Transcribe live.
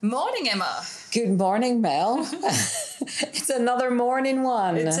Morning, Emma. Good morning, Mel. It's another morning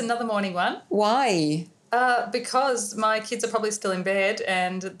one. It's another morning one. Why? Because my kids are probably still in bed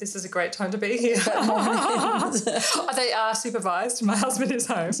and this is a great time to be here. They are supervised. My husband is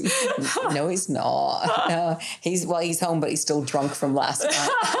home. No, he's not. No, he's home, but he's still drunk from last night.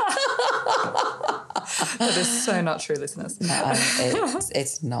 That is so not true, listeners. No,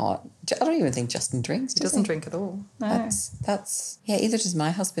 it's not. I don't even think Justin drinks. He doesn't drink at all. No. That's either does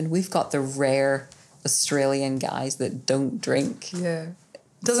my husband. We've got the rare Australian guys that don't drink. Yeah.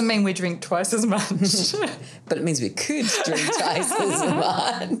 Doesn't mean we drink twice as much. But it means we could drink twice as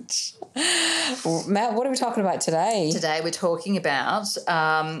much. Matt, what are we talking about today? Today we're talking about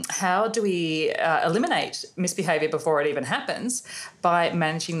how do we eliminate misbehaviour before it even happens by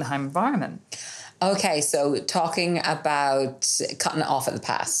managing the home environment. Okay, so talking about cutting it off at the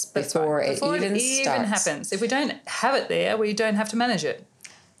pass before it even happens. If we don't have it there, we don't have to manage it.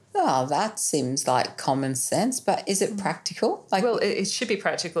 Oh, that seems like common sense, but is it practical? Well, it should be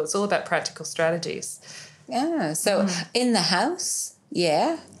practical. It's all about practical strategies. Yeah, so in the house,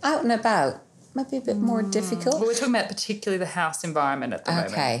 yeah, out and about, might be a bit more difficult. Well, we're talking about particularly the house environment at the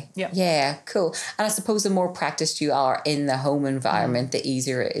moment. Okay, Yep. Yeah, cool. And I suppose the more practiced you are in the home environment, the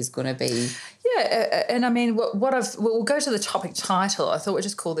easier it is going to be. Yeah, and I mean, we'll go to the topic title. I thought we'd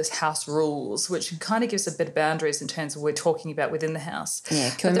just call this House Rules, which kind of gives a bit of boundaries in terms of what we're talking about within the house.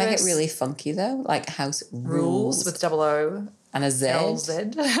 Yeah, can we make it really funky though? Like House Rules with double O. And a Z.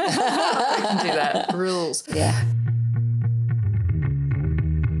 LZ. We can do that. Rules. Yeah.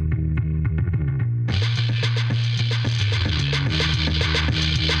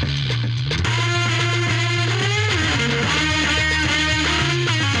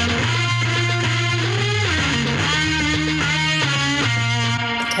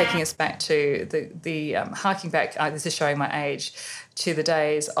 Taking us back to the harking back, this is showing my age, to the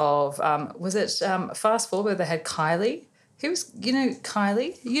days of, was it Fast Forward where they had Kylie? Who was,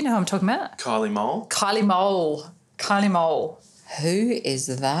 Kylie? You know who I'm talking about? Kylie Mole. Kylie Mole. Who is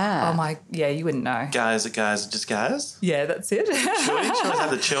that? Oh, my, yeah, you wouldn't know. Guys are just guys. Yeah, that's it. Chewy? She was have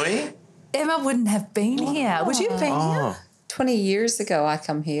the Chewy. Emma wouldn't have been here. Would you have been here? 20 years ago I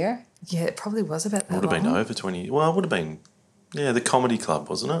come here. Yeah, it probably was about that Would have been long. over 20. Well, it would have been, the Comedy Club,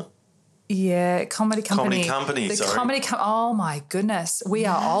 wasn't it? Yeah, Comedy Company. Sorry. Oh, my goodness. We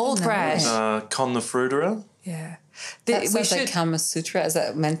are old, Brad. Con the Fruiterer. Yeah. That sounds like Kama Sutra. Is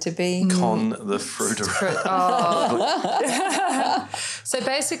that meant to be? Con the Fruiterer. So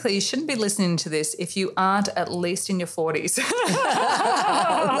basically, you shouldn't be listening to this if you aren't at least in your 40s.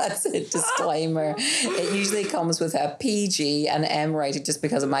 That's a disclaimer. It usually comes with a PG and M rated just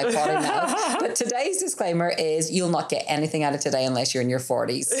because of my potty mouth. But today's disclaimer is you'll not get anything out of today unless you're in your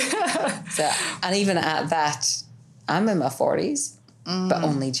 40s. And even at that, I'm in my 40s, but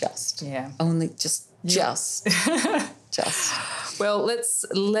only just. Yeah. Only just. Well,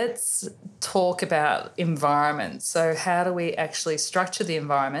 let's talk about environment. So how do we actually structure the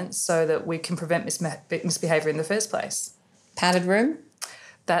environment so that we can prevent misbehaviour in the first place? Padded room?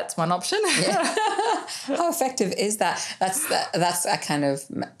 That's one option. Yeah. How effective is that? That's a kind of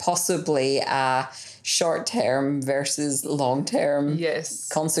possibly short-term versus long-term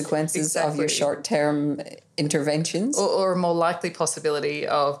consequences of your short-term interventions. Or a more likely possibility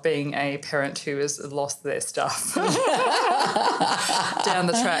of being a parent who has lost their stuff down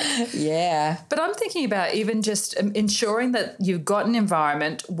the track. Yeah. But I'm thinking about even just ensuring that you've got an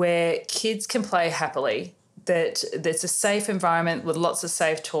environment where kids can play happily, that there's a safe environment with lots of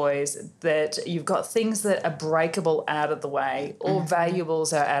safe toys, that you've got things that are breakable out of the way or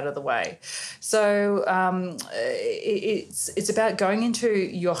valuables are out of the way. So it's about going into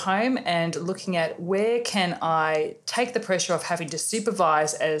your home and looking at where can I take the pressure of having to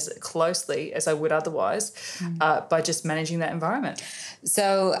supervise as closely as I would otherwise by just managing that environment.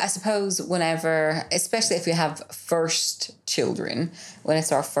 So I suppose whenever, especially if you have first children, when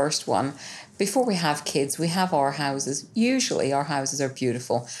it's our first one, before we have kids, we have our houses. Usually our houses are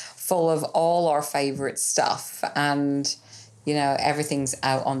beautiful, full of all our favourite stuff, and, everything's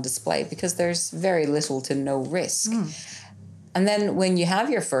out on display because there's very little to no risk. And then when you have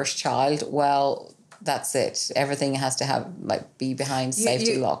your first child, well, that's it. Everything has to be behind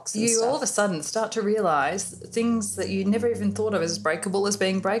safety locks and stuff. You all of a sudden start to realise things that you never even thought of as breakable as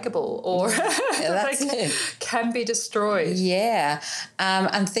being breakable, or can be destroyed. Yeah.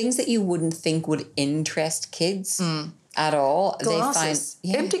 And things that you wouldn't think would interest kids at all. Glasses.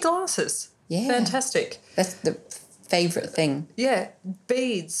 They find empty glasses. Yeah. Fantastic. That's the Favorite thing? Yeah,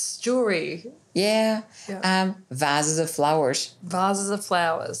 beads, jewelry, Yeah. Yeah. Vases of flowers. vases of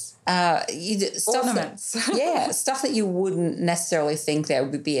flowers, Stuff ornaments. stuff that you wouldn't necessarily think they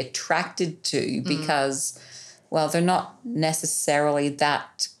would be attracted to because, well, they're not necessarily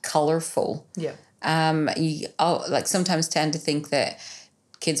that colourful. Yeah. Like sometimes tend to think that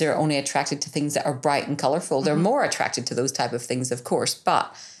kids are only attracted to things that are bright and colourful. They're more attracted to those type of things, of course,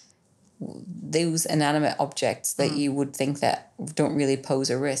 but those inanimate objects that you would think that don't really pose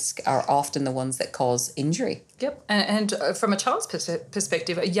a risk are often the ones that cause injury. Yep. And from a child's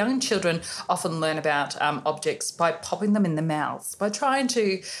perspective, young children often learn about objects by popping them in the mouths, by trying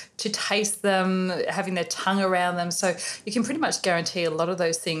to taste them, having their tongue around them. So you can pretty much guarantee a lot of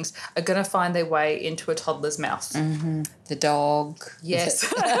those things are going to find their way into a toddler's mouth. Mm-hmm. The dog. Yes.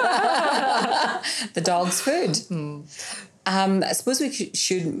 The dog's food. I suppose we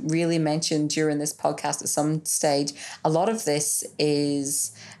should really mention during this podcast at some stage, a lot of this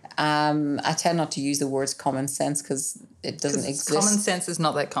is, I tend not to use the words common sense because it doesn't exist. Common sense is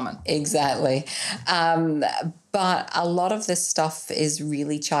not that common. Exactly. But a lot of this stuff is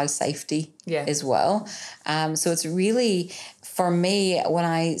really child safety as well. So it's really, for me, when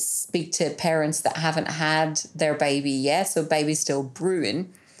I speak to parents that haven't had their baby yet, so baby's still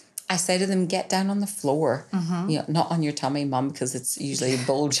brewing, I say to them, get down on the floor, not on your tummy, mum, because it's usually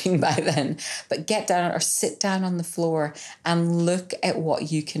bulging by then, but get down or sit down on the floor and look at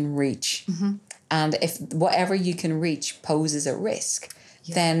what you can reach. And if whatever you can reach poses a risk,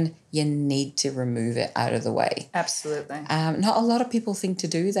 then you need to remove it out of the way. Absolutely. Not a lot of people think to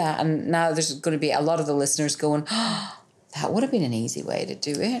do that. And now there's going to be a lot of the listeners going, that would have been an easy way to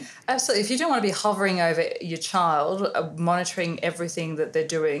do it. Absolutely. If you don't want to be hovering over your child, monitoring everything that they're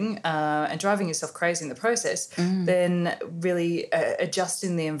doing and driving yourself crazy in the process, then really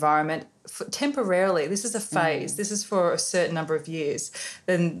adjusting the environment temporarily. This is a phase. This is for a certain number of years.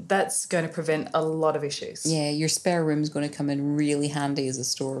 Then that's going to prevent a lot of issues. Yeah, your spare room is going to come in really handy as a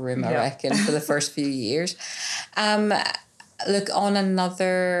storeroom, I reckon, for the first few years. Look, on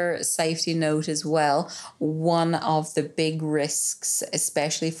another safety note as well, one of the big risks,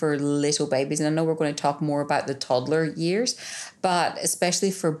 especially for little babies, and I know we're going to talk more about the toddler years, but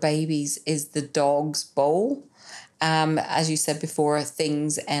especially for babies, is the dog's bowl. As you said before,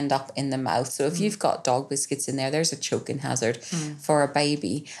 things end up in the mouth. So if you've got dog biscuits in there, there's a choking hazard for a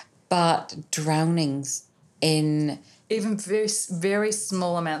baby. But drownings in... Even very, very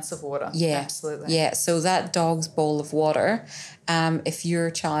small amounts of water. Yeah. Absolutely. Yeah. So that dog's bowl of water, if your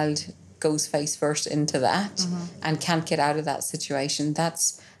child goes face first into that and can't get out of that situation,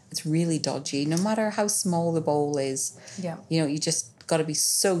 it's really dodgy. No matter how small the bowl is. Yeah. You just got to be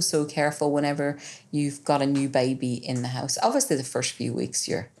so careful whenever you've got a new baby in the house. Obviously the first few weeks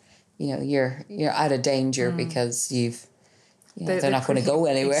you're out of danger because they're not going to go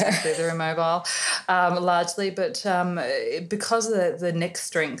anywhere. Exactly, they're immobile, largely. But because of the neck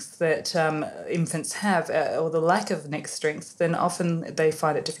strength that infants have, or the lack of neck strength, then often they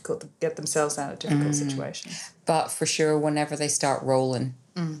find it difficult to get themselves out of difficult situations. But for sure, whenever they start rolling,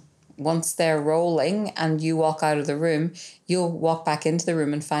 once they're rolling and you walk out of the room, you'll walk back into the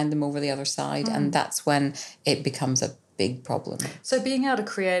room and find them over the other side. And that's when it becomes a big problem. So being able to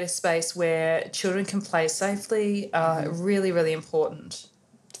create a space where children can play safely really, really important.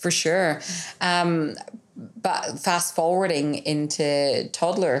 For sure. But fast forwarding into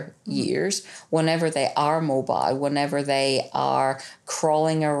toddler years, whenever they are mobile, whenever they are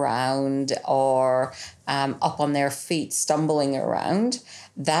crawling around or up on their feet, stumbling around,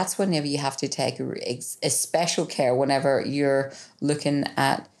 that's whenever you have to take a special care whenever you're looking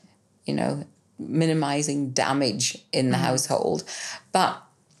at, minimizing damage in the household. But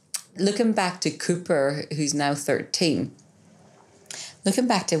looking back to Cooper, who's now 13, looking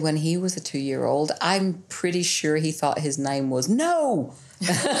back to when he was a 2-year-old, I'm pretty sure he thought his name was No. And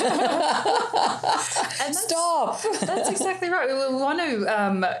Stop. That's exactly right. We want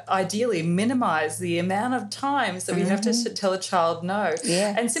to ideally minimize the amount of times that we have to tell a child no.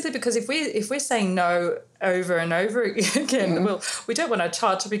 Yeah. And simply because if we're saying no over and over again, well, we don't want our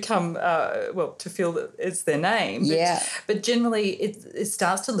child to become to feel that it's their name. But generally, it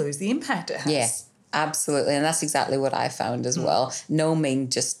starts to lose the impact it has. Yeah. Absolutely. And that's exactly what I found as well. No mean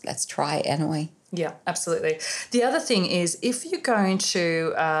just let's try it anyway. Yeah, absolutely. The other thing is if you're going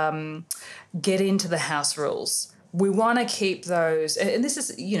to get into the house rules, we want to keep those, and this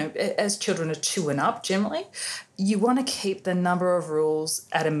is, as children are 2 and up generally, you want to keep the number of rules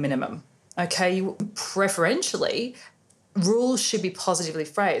at a minimum. Okay, preferentially, rules should be positively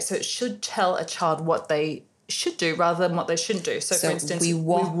phrased. So it should tell a child what they should do rather than what they shouldn't do. So for instance, we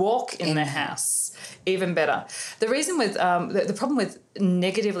walk in the house. Even better. The reason with the problem with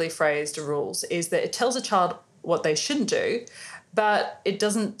negatively phrased rules is that it tells a child what they shouldn't do, but it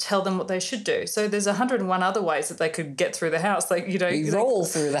doesn't tell them what they should do. So there's 101 other ways that they could get through the house. Like, we roll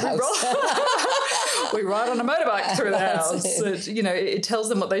through the house. We ride on a motorbike through the house. It tells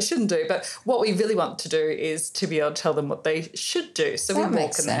them what they shouldn't do. But what we really want to do is to be able to tell them what they should do. So we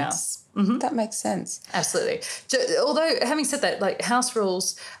walk in the house. Mm-hmm. That makes sense. Absolutely. Although, having said that, like house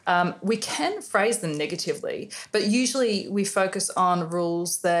rules, we can phrase them negatively, but usually we focus on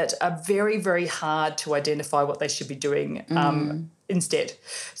rules that are very, very hard to identify what they should be doing instead.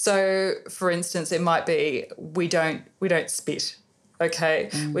 So, for instance, it might be we don't spit. Okay,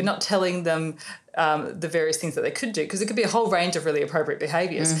 we're not telling them the various things that they could do, because it could be a whole range of really appropriate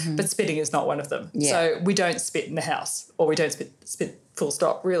behaviours, but spitting is not one of them. Yeah. So we don't spit in the house, or we don't spit full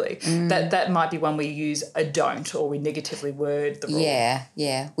stop, really. That might be one we use a don't, or we negatively word the rule.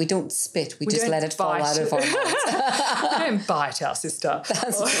 Yeah. We don't spit. We just let it fall out of our mouths. We don't bite our sister.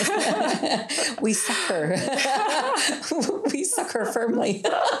 We suck her. We suck her firmly.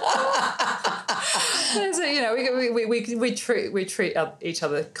 So, we treat each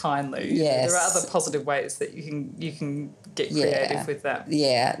other kindly. Yes. There are other positive ways that you can get creative with that.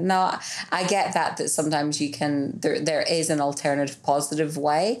 Yeah. No, I get that sometimes you can. There is an alternative positive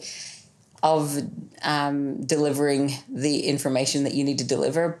way of delivering the information that you need to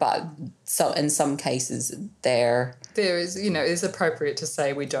deliver, but in some cases there is, it's appropriate to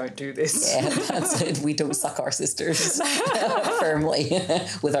say we don't do this. Yeah, that's it. We don't suck our sisters firmly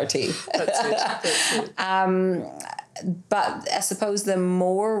with our teeth. That's it. But I suppose the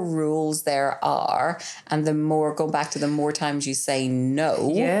more rules there are, and going back to the more times you say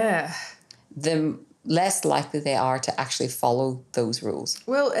no, the less likely they are to actually follow those rules.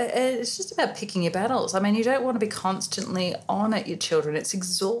 Well, it's just about picking your battles. I mean, you don't want to be constantly on at your children. It's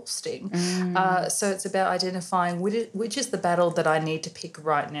exhausting. So it's about identifying which is the battle that I need to pick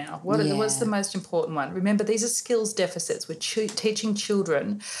right now. What's the most important one? Remember, these are skills deficits. We're teaching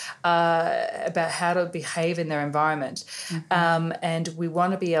children about how to behave in their environment. And we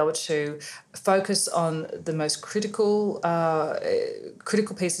want to be able to focus on the most critical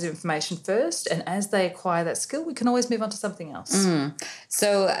pieces of information first, and as they acquire that skill, we can always move on to something else.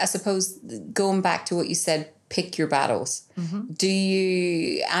 So I suppose going back to what you said, pick your battles.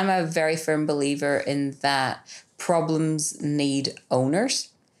 I'm a very firm believer in that problems need owners,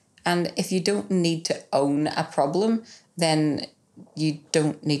 and if you don't need to own a problem, then you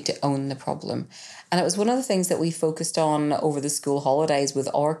don't need to own the problem. And it was one of the things that we focused on over the school holidays with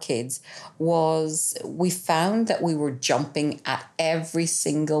our kids, was we found that we were jumping at every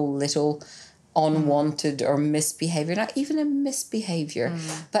single little unwanted or misbehavior, not even a misbehavior,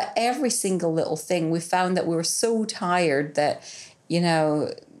 but every single little thing. We found that we were so tired that,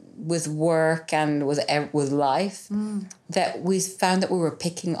 with work and with life, that we found that we were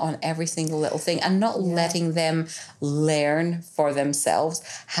picking on every single little thing and not letting them learn for themselves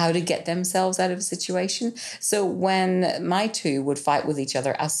how to get themselves out of a situation. So when my two would fight with each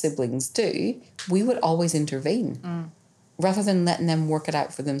other, as siblings do, we would always intervene rather than letting them work it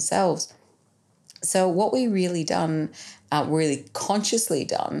out for themselves. So what we really consciously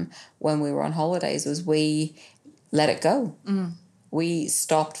done when we were on holidays was we let it go. We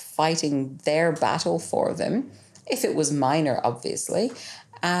stopped fighting their battle for them, if it was minor, obviously.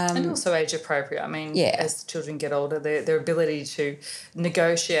 And also age appropriate. I mean, as children get older, their ability to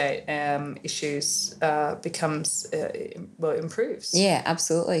negotiate issues improves. Yeah,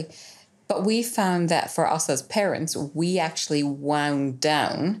 absolutely. But we found that for us as parents, we actually wound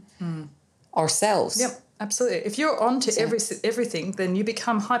down ourselves. Yep. Absolutely. If you're on to everything, then you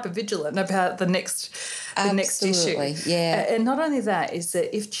become hypervigilant about the next issue. Yeah. And not only that, is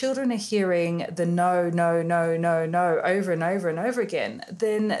that if children are hearing the no over and over and over again,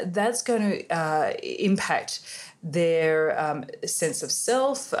 then that's going to impact their sense of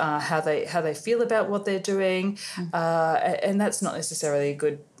self, how they feel about what they're doing, and that's not necessarily a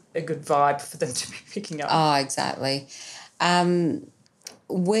good vibe for them to be picking up. Oh, exactly.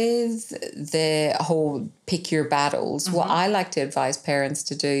 With the whole pick your battles, what I like to advise parents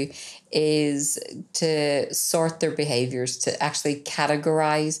to do is to sort their behaviours, to actually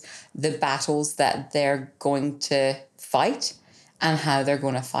categorise the battles that they're going to fight and how they're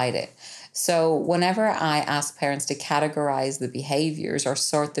going to fight it. So whenever I ask parents to categorise the behaviours or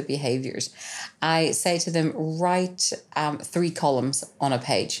sort the behaviours, I say to them, write 3 columns on a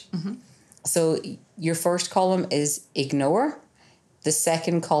page. So your first column is ignore. The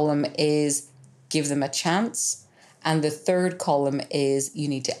second column is give them a chance. And the third column is you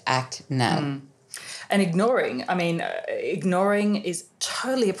need to act now. And ignoring, ignoring is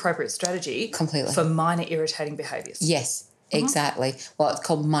totally appropriate strategy. Completely. For minor irritating behaviours. Yes, exactly. Well, it's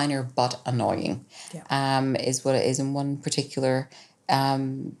called minor but annoying. Yeah. Is what it is in one particular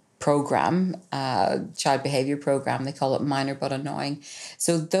program, child behavior program. They call it minor but annoying.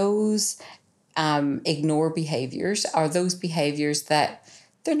 So those ignore behaviors are those behaviors that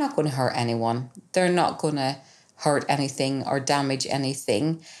they're not going to hurt anyone. They're not going to hurt anything or damage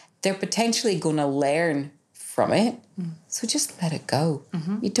anything. They're potentially going to learn from it. So just let it go.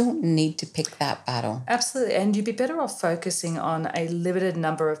 You don't need to pick that battle. Absolutely. And you'd be better off focusing on a limited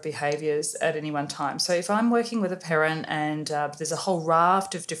number of behaviours at any one time. So if I'm working with a parent and there's a whole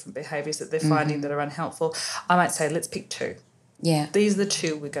raft of different behaviours that they're finding that are unhelpful, I might say, let's pick 2. Yeah. These are the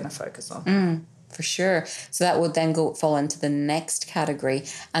 2 we're going to focus on. For sure. So that would then fall into the next category,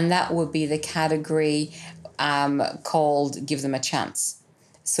 and that would be the category called give them a chance.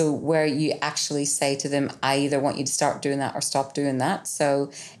 So where you actually say to them, I either want you to start doing that or stop doing that.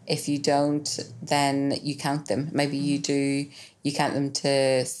 So if you don't, then you count them. Maybe you count them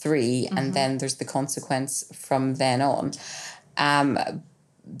to 3 and then there's the consequence from then on.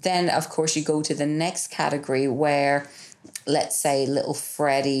 Then, of course, you go to the next category where, let's say, little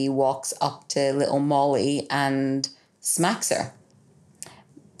Freddie walks up to little Molly and smacks her.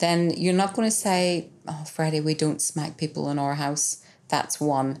 Then you're not going to say, oh, Freddie, we don't smack people in our house. That's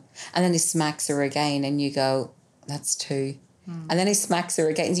 1. And then he smacks her again and you go, that's 2. And then he smacks her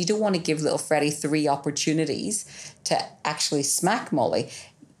again. You don't want to give little Freddie 3 opportunities to actually smack Molly.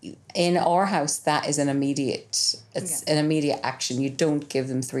 In our house, that is an immediate action. You don't give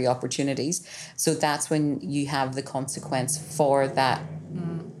them 3 opportunities. So that's when you have the consequence for that.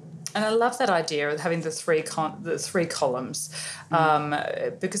 And I love that idea of having the 3 columns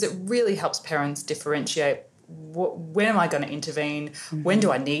because it really helps parents differentiate when am I going to intervene, when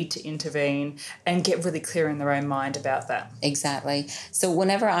do I need to intervene, and get really clear in their own mind about that. Exactly. So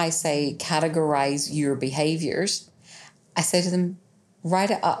whenever I say categorize your behaviours, I say to them,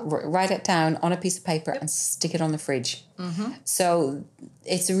 write it down on a piece of paper and stick it on the fridge. So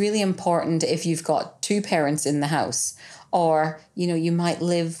it's really important if you've got 2 parents in the house, or you might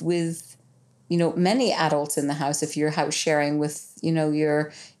live with many adults in the house if you're house sharing with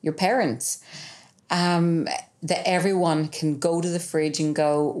your parents, that everyone can go to the fridge and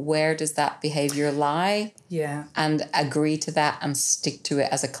go, where does that behavior lie? Yeah. And agree to that and stick to it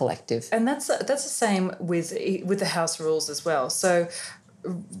as a collective. And that's the same with the house rules as well. So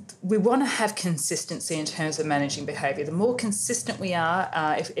we want to have consistency in terms of managing behaviour. The more consistent we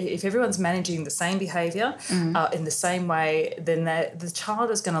are, if everyone's managing the same behaviour in the same way, then the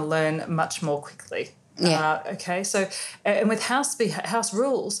child is going to learn much more quickly. Yeah. Okay. So, and with house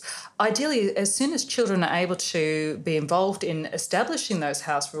rules, ideally, as soon as children are able to be involved in establishing those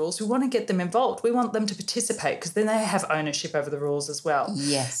house rules, we want to get them involved. We want them to participate because then they have ownership over the rules as well.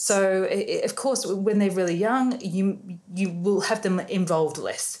 Yes. So, of course, when they're really young, you will have them involved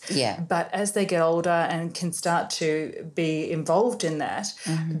less. Yeah. But as they get older and can start to be involved in that,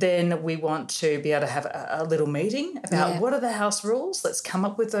 then we want to be able to have a little meeting about what are the house rules. Let's come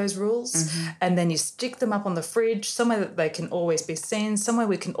up with those rules, and then you stick them up on the fridge, somewhere that they can always be seen, somewhere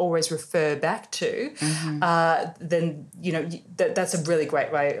we can always refer back to, then, that's a really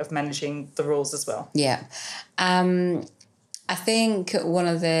great way of managing the rules as well. Yeah. I think one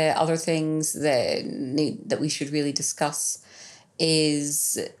of the other things that we should really discuss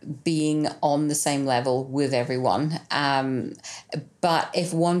is being on the same level with everyone. But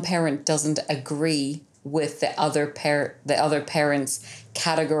if one parent doesn't agree with the other parent's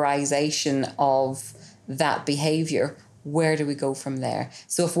categorization of that behavior, where do we go from there?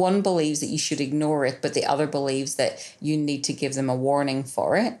 So if one believes that you should ignore it, but the other believes that you need to give them a warning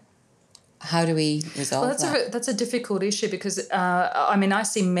for it, how do we resolve that? That's a difficult issue because, I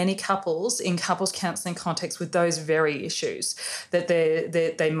see many couples in couples counselling context with those very issues that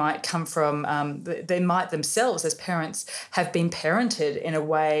they might come from, they might themselves as parents have been parented in a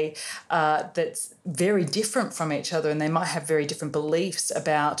way that's very different from each other, and they might have very different beliefs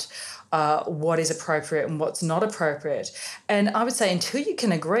about what is appropriate and what's not appropriate. And I would say until you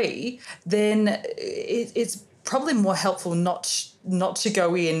can agree, then it's probably more helpful not to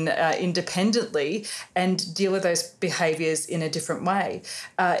go in independently and deal with those behaviours in a different way.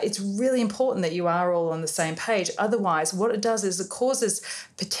 It's really important that you are all on the same page. Otherwise, what it does is it causes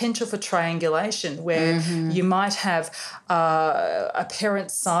potential for triangulation where you might have a parent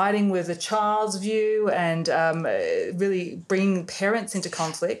siding with a child's view and really bringing parents into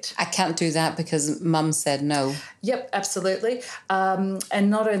conflict. I can't do that because mum said no. Yep, absolutely. And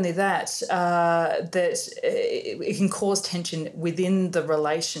not only that, that it can cause tension within the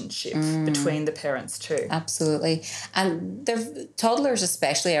relationship between the parents too. Absolutely. And their toddlers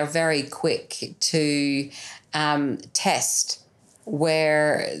especially are very quick to test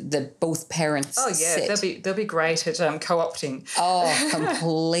where the both parents sit. They'll be great at co-opting. Oh,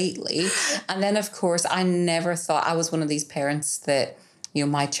 completely. And then, of course, I never thought, I was one of these parents that,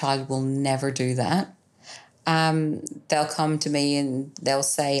 my child will never do that. They'll come to me and they'll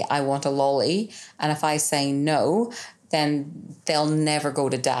say, I want a lolly. And if I say no, then they'll never go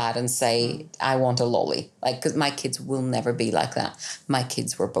to dad and say, I want a lolly. Because my kids will never be like that. My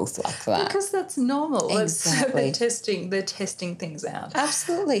kids were both like that. Because that's normal. Exactly. They're testing things out.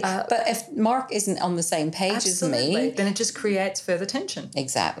 Absolutely. But if Mark isn't on the same page as me, then it just creates further tension.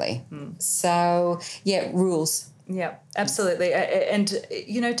 Exactly. So, rules. Yeah, absolutely. And,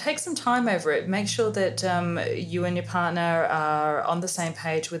 take some time over it. Make sure that you and your partner are on the same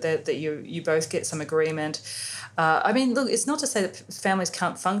page with it, that you both get some agreement. Look, it's not to say that families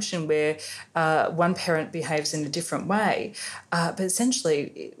can't function where one parent behaves in a different way, but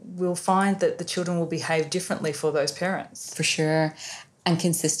essentially we'll find that the children will behave differently for those parents. For sure. And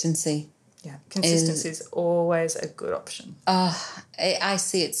consistency. Yeah, consistency is always a good option. I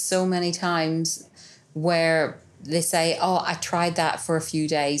see it so many times where they say, I tried that for a few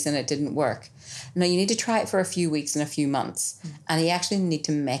days and it didn't work. No, you need to try it for a few weeks and a few months. And you actually need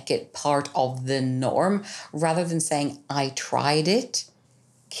to make it part of the norm rather than saying, I tried it.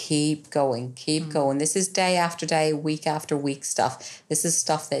 Keep going, keep going. This is day after day, week after week stuff. This is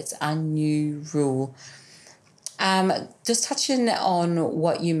stuff that's a new rule. Just touching on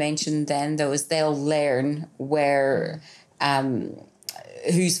what you mentioned then, though, is they'll learn where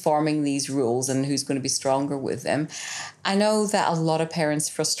who's forming these rules and who's going to be stronger with them. I know that a lot of parents'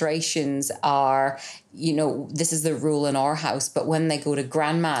 frustrations are, this is the rule in our house, but when they go to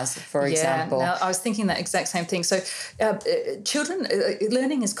grandma's, for example. Yeah, I was thinking that exact same thing. So children,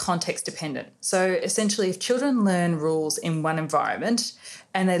 learning is context dependent. So essentially, if children learn rules in one environment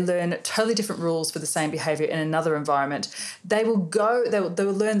and they learn totally different rules for the same behaviour in another environment, they will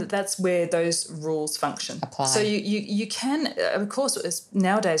learn that that's where those rules function. Apply. So you can, of course,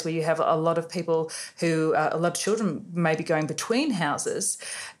 nowadays where you have a lot of people who, a lot of children may be going between houses,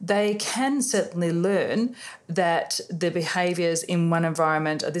 they can certainly learn that the behaviours in one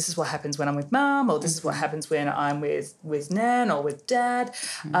environment, this is what happens when I'm with mum, or this is what happens when I'm with nan or with dad.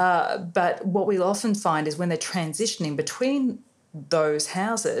 But what we'll often find is when they're transitioning between those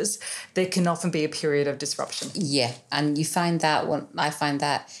houses, there can often be a period of disruption. Yeah, and you find that I find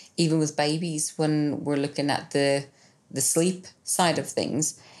that even with babies, when we're looking at the sleep side of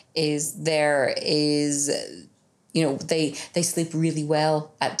things, they sleep really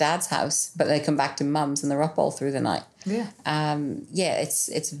well at dad's house, but they come back to mum's and they're up all through the night. Yeah.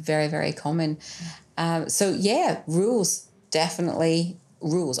 It's very, very common. Rules, definitely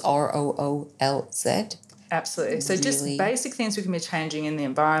rules, ROOLZ. Absolutely. So just basic things we can be changing in the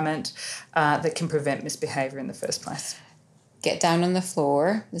environment that can prevent misbehaviour in the first place. Get down on the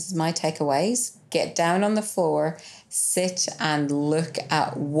floor. This is my takeaways. Get down on the floor, sit and look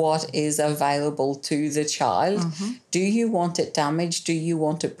at what is available to the child. Mm-hmm. Do you want it damaged? Do you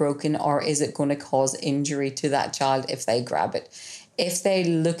want it broken? Or is it going to cause injury to that child if they grab it? If they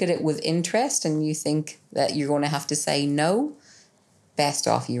look at it with interest and you think that you're going to have to say no, best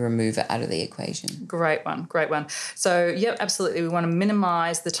off you remove it out of the equation. Great one. So, yep, absolutely. We want to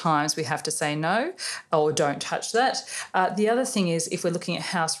minimise the times we have to say no or don't touch that. The other thing is, if we're looking at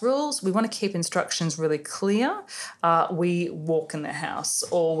house rules, we want to keep instructions really clear. We walk in the house,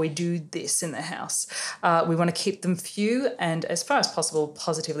 or we do this in the house. We want to keep them few and, as far as possible,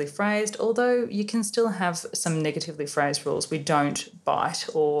 positively phrased, although you can still have some negatively phrased rules. We don't bite,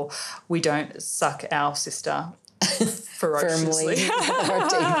 or we don't suck our sister ferociously.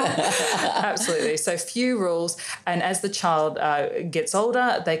 Absolutely. So few rules, and as the child gets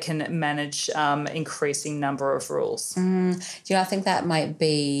older, they can manage increasing number of rules. I think that might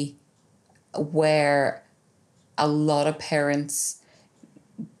be where a lot of parents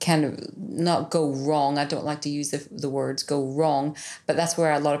kind of not go wrong. I don't like to use the words go wrong, but that's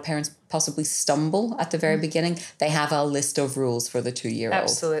where a lot of parents possibly stumble at the very beginning. They have a list of rules for the 2-year-old.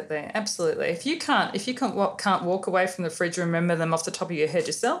 Absolutely. If you can't walk away from the fridge and remember them off the top of your head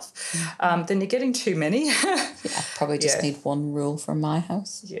yourself, then you're getting too many. I probably just need one rule for my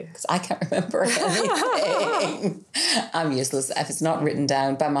house. Yeah, because I can't remember anything. I'm useless if it's not written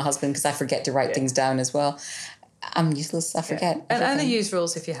down by my husband, because I forget to write things down as well. I'm useless. I forget. And only use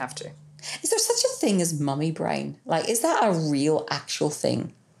rules if you have to. Is there such a thing as mummy brain? Is that a real, actual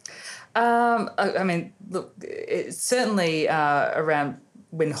thing? Look, it's certainly around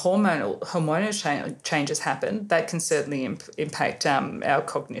when hormonal changes happen, that can certainly impact our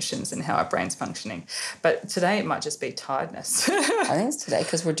cognitions and how our brain's functioning. But today it might just be tiredness. I think it's today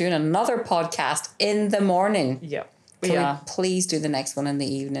because we're doing another podcast in the morning. Yeah, Can we please do the next one in the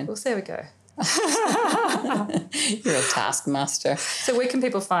evening? Well, there we go. You're a taskmaster. So where can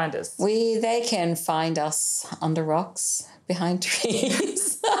people find us? They can find us under rocks, behind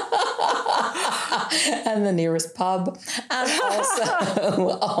trees, and the nearest pub, and also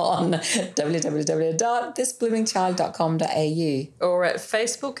on www.thisbloomingchild.com.au Or at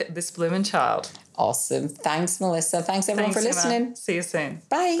Facebook, This Blooming Child. Awesome. Thanks, Melissa. Thanks everyone for listening. Emma. See you soon.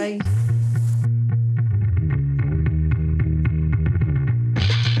 Bye. Bye.